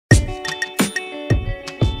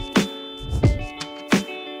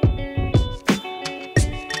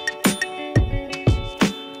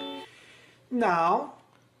Now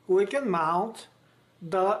we can mount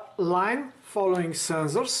the line following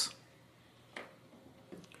sensors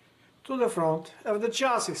to the front of the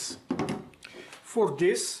chassis. For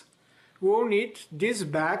this we will need this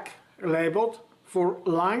bag labeled for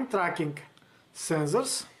line tracking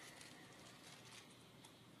sensors.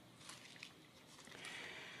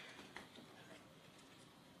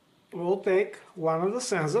 We'll take one of the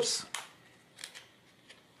sensors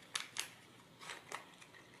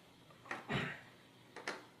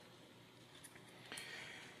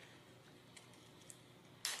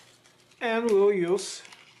and we'll use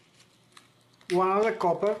one of the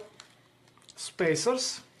copper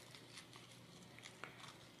spacers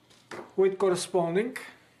with corresponding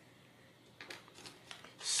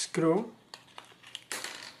screw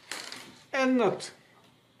and nut.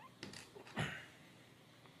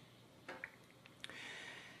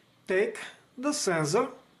 Take the sensor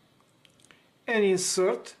and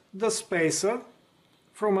insert the spacer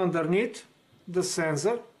from underneath the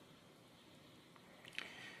sensor,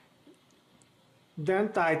 then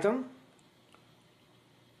tighten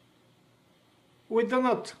with the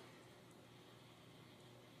nut.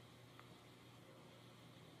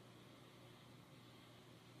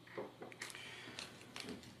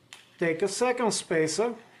 Take a second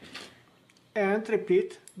spacer and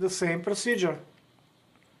repeat the same procedure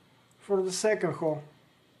for the second hole.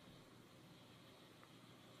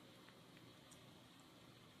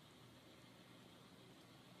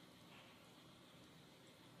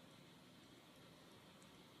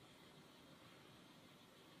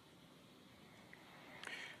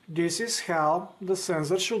 This is how the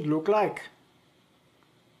sensor should look like.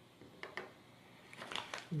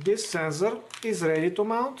 This sensor is ready to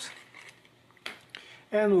mount,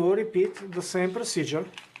 and we'll repeat the same procedure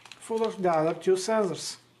for the other two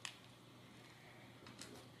sensors.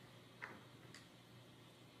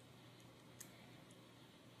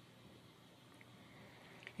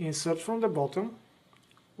 Insert from the bottom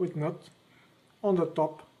with nut on the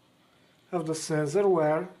top of the sensor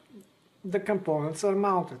where the components are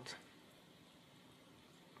mounted,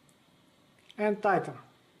 and tighten.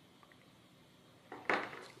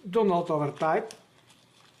 Do not over tight,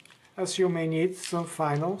 as you may need some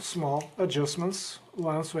final small adjustments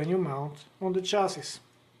once when you mount on the chassis.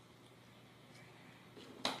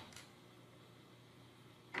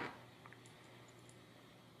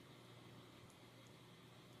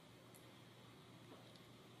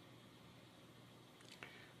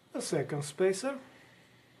 A second spacer.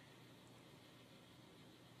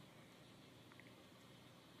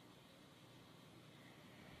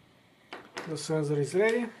 The sensor is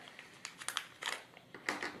ready,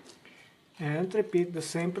 and repeat the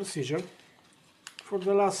same procedure for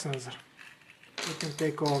the last sensor. You can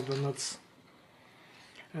take all the nuts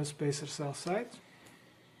and spacers outside.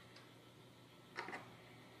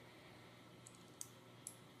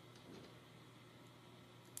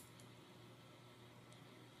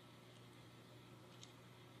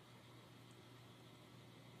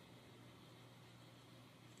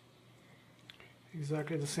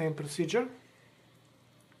 Exactly the same procedure.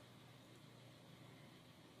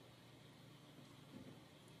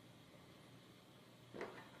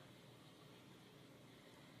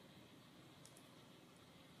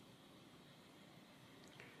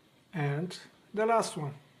 And the last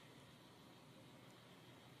one.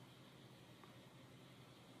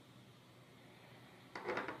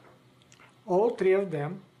 All three of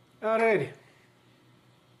them are ready.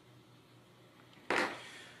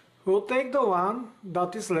 We'll take the one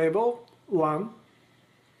that is labeled 1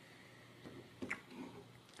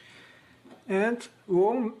 and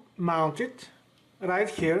we'll mount it right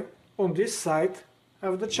here on this side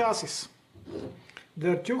of the chassis.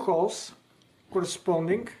 There are two holes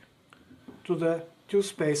corresponding to the two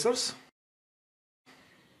spacers.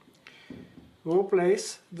 We'll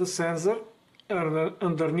place the sensor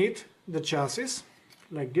underneath the chassis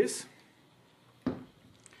like this,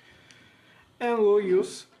 and we'll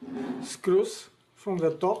use screws from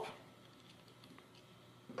the top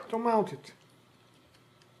to mount it.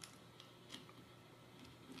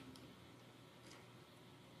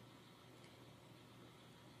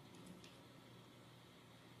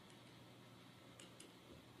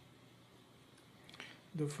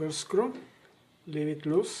 The first screw, leave it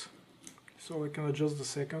loose so we can adjust the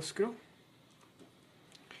second screw,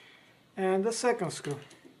 and the second screw.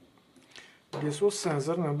 This was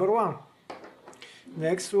sensor number 1.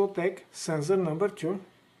 Next we'll take sensor number 2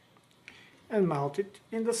 and mount it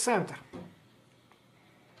in the center.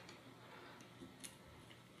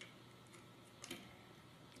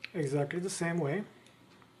 Exactly the same way,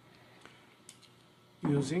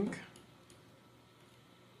 using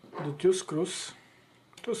the two screws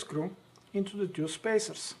to screw into the two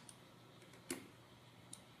spacers.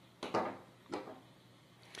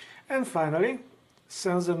 And finally,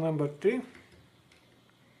 sensor number 3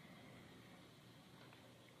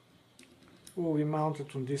 will be mounted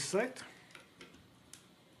on this side.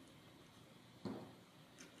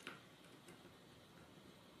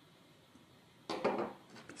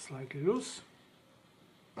 Slightly loose.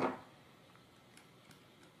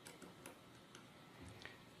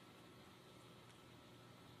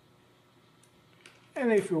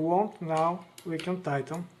 And if you want, now we can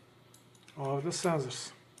tighten all of the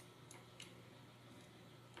sensors.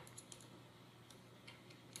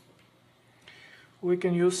 We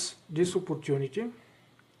can use this opportunity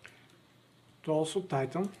to also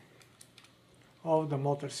tighten all of the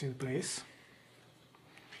motors in place.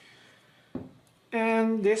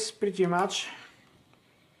 And this pretty much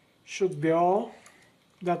should be all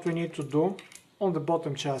that we need to do on the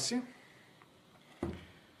bottom chassis.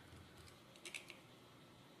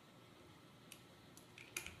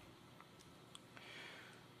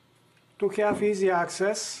 To have easy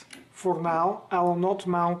access, for now I will not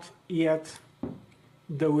mount yet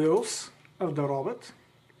the wheels of the robot.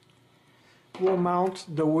 We'll mount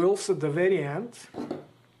the wheels at the very end,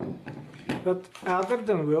 but other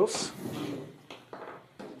than wheels,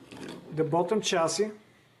 the bottom chassis,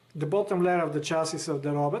 the bottom layer of the chassis of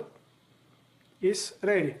the robot is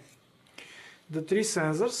ready. The 3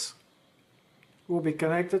 sensors will be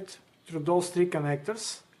connected through those 3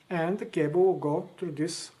 connectors, and the cable will go through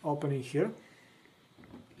this opening here.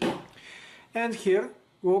 And here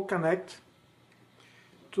we'll connect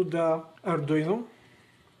to the Arduino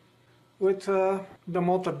with the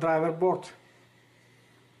motor driver board.